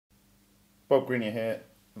Bob Greenyer here,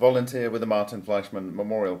 volunteer with the Martin Fleischmann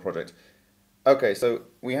Memorial Project. Okay, so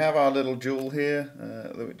we have our little jewel here,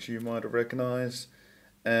 which you might have recognised,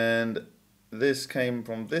 and this came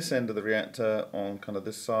from this end of the reactor on kind of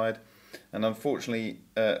this side, and unfortunately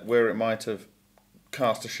where it might have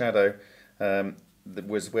cast a shadow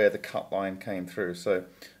was where the cut line came through, so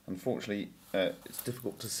unfortunately it's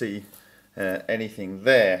difficult to see anything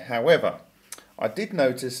there. However, I did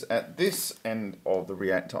notice at this end of the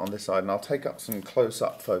reactor on this side, and I'll take up some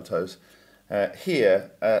close-up photos here,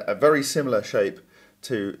 a very similar shape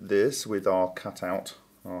to this with our cutout,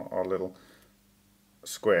 our little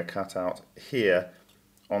square cutout here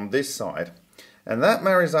on this side. And that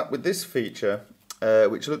marries up with this feature,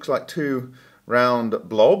 which looks like two round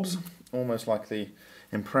blobs, almost like the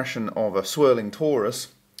impression of a swirling torus.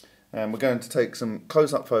 And we're going to take some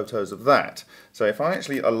close-up photos of that. So if I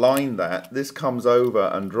actually align that, this comes over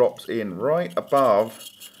and drops in right above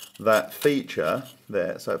that feature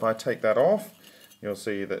there. So if I take that off, you'll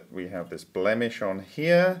see that we have this blemish on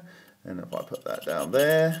here. And if I put that down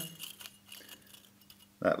there,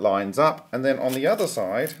 that lines up. And then on the other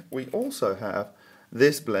side, we also have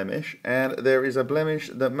this blemish, and there is a blemish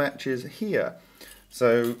that matches here.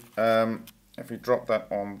 So if we drop that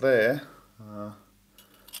on there,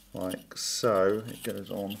 like so, it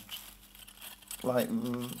goes on like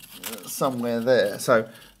somewhere there. So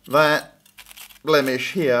that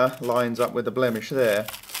blemish here lines up with the blemish there,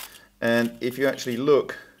 and if you actually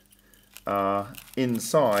look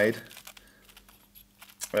inside,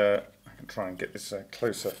 I can try and get this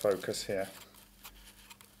closer focus here.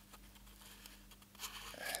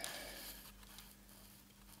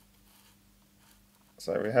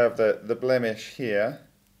 So we have the blemish here,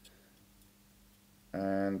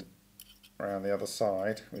 and around the other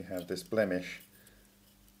side we have this blemish.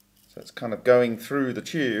 So it's kind of going through the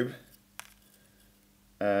tube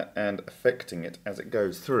and affecting it as it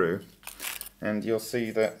goes through. And you'll see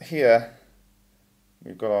that here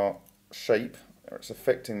we've got our shape, it's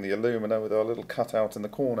affecting the alumina with our little cutout in the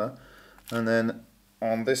corner, and then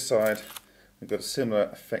on this side we've got a similar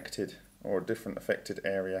affected or a different affected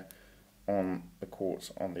area on the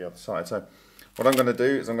quartz on the other side. So what I'm going to do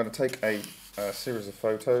is I'm going to take a series of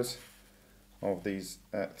photos of these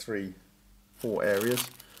four areas.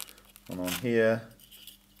 One on here,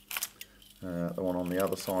 the one on the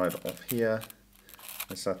other side of here.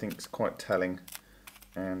 This I think is quite telling,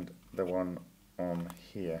 and the one on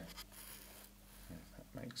here. If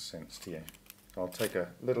that makes sense to you. I'll take a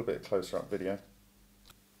little bit closer up video.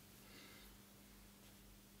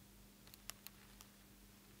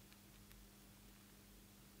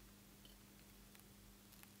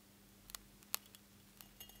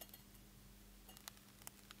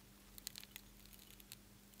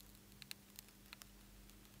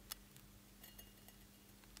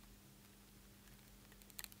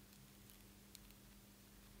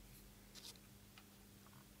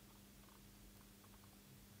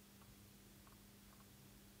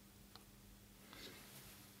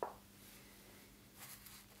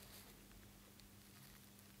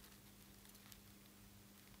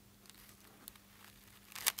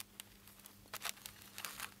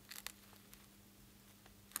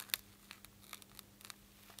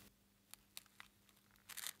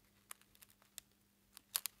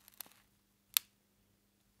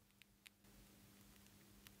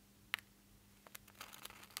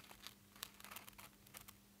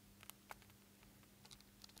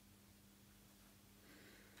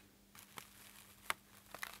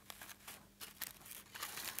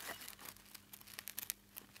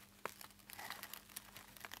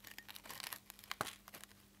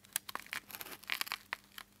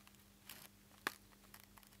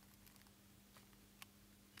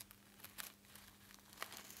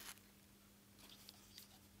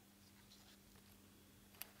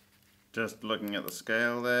 Just looking at the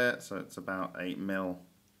scale there, so it's about 8 mil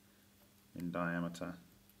in diameter,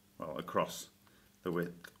 well, across the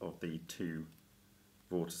width of the two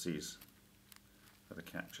vortices that are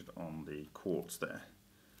captured on the quartz there.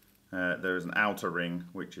 There is an outer ring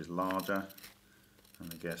which is larger,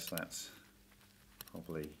 and I guess that's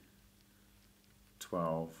probably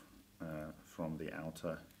 12 from the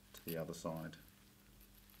outer to the other side.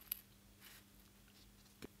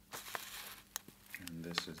 And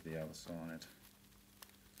this is the other side.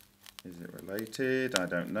 Is it related? I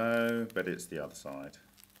don't know, but it's the other side.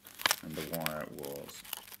 And the wire was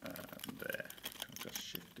there. I'll just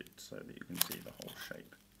shift it so that you can see the whole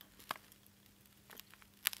shape.